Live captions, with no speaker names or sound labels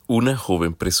Una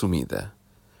joven presumida.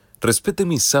 Respeten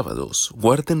mis sábados,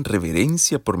 guarden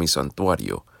reverencia por mi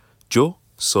santuario. Yo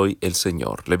soy el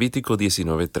Señor. Levítico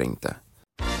 19:30.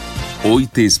 Hoy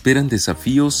te esperan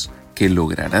desafíos que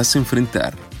lograrás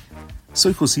enfrentar.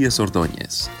 Soy Josías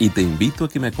Ordóñez y te invito a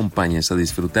que me acompañes a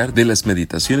disfrutar de las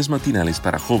meditaciones matinales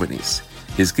para jóvenes,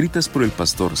 escritas por el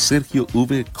pastor Sergio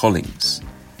V. Collins.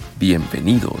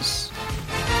 Bienvenidos.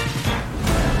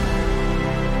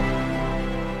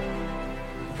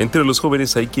 Entre los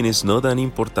jóvenes hay quienes no dan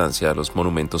importancia a los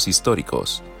monumentos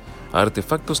históricos, a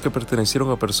artefactos que pertenecieron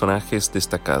a personajes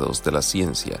destacados de la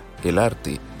ciencia, el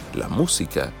arte, la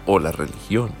música o la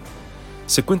religión.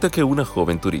 Se cuenta que una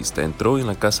joven turista entró en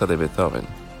la casa de Beethoven,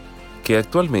 que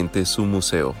actualmente es un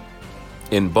museo,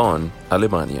 en Bonn,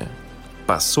 Alemania.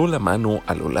 Pasó la mano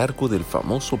a lo largo del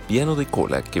famoso piano de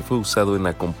cola que fue usado en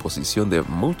la composición de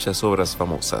muchas obras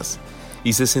famosas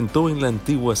y se sentó en la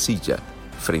antigua silla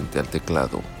frente al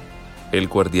teclado. El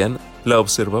guardián la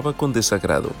observaba con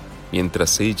desagrado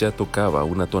mientras ella tocaba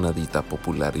una tonadita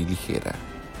popular y ligera.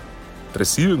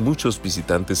 ¿Reciben muchos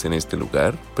visitantes en este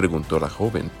lugar?, preguntó la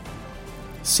joven.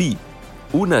 Sí,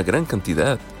 una gran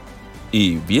cantidad.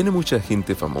 ¿Y viene mucha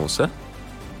gente famosa?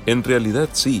 En realidad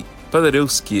sí.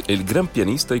 Paderewski, el gran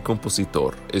pianista y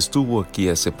compositor, estuvo aquí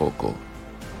hace poco.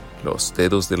 Los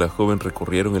dedos de la joven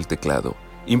recorrieron el teclado,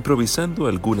 improvisando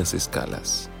algunas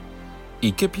escalas.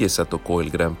 ¿Y qué pieza tocó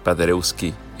el gran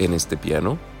Paderewski en este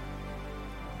piano?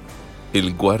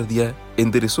 El guardia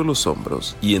enderezó los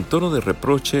hombros y en tono de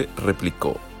reproche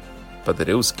replicó: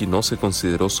 Paderewski no se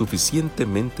consideró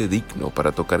suficientemente digno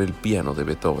para tocar el piano de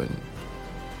Beethoven.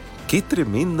 ¡Qué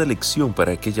tremenda lección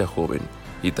para aquella joven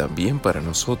y también para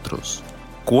nosotros!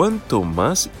 ¿Cuánto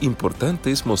más importante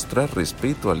es mostrar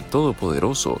respeto al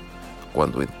Todopoderoso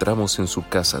cuando entramos en su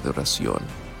casa de oración?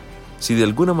 Si de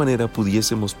alguna manera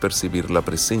pudiésemos percibir la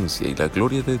presencia y la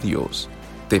gloria de Dios,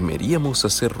 temeríamos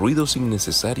hacer ruidos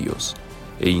innecesarios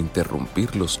e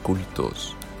interrumpir los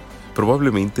cultos.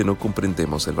 Probablemente no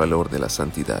comprendemos el valor de la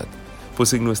santidad,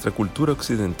 pues en nuestra cultura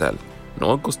occidental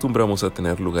no acostumbramos a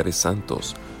tener lugares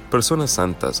santos, personas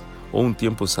santas o un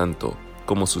tiempo santo,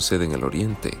 como sucede en el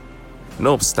Oriente.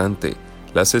 No obstante,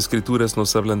 las Escrituras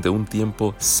nos hablan de un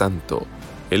tiempo santo,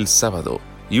 el sábado,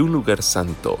 y un lugar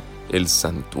santo, el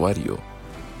santuario.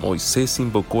 Moisés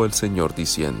invocó al Señor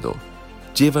diciendo: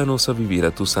 Llévanos a vivir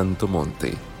a tu santo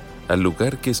monte, al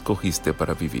lugar que escogiste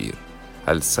para vivir,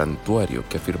 al santuario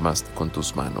que afirmaste con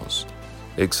tus manos.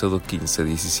 Éxodo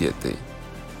 15:17.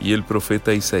 Y el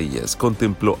profeta Isaías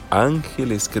contempló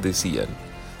ángeles que decían: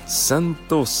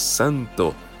 Santo,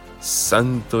 santo,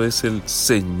 santo es el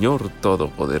Señor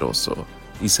Todopoderoso.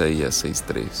 Isaías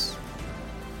 6:3.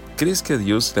 ¿Crees que a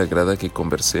Dios le agrada que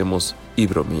conversemos y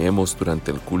bromeemos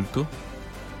durante el culto?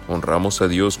 ¿Honramos a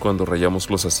Dios cuando rayamos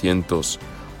los asientos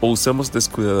o usamos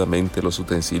descuidadamente los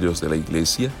utensilios de la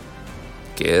iglesia?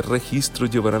 ¿Qué registro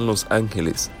llevarán los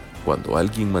ángeles cuando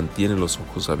alguien mantiene los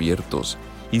ojos abiertos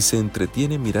y se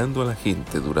entretiene mirando a la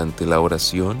gente durante la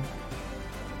oración?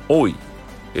 Hoy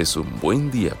es un buen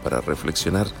día para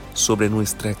reflexionar sobre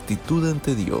nuestra actitud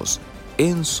ante Dios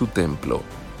en su templo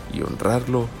y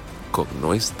honrarlo con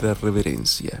nuestra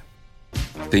reverencia.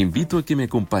 Te invito a que me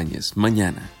acompañes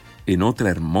mañana en otra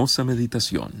hermosa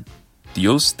meditación.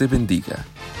 Dios te bendiga.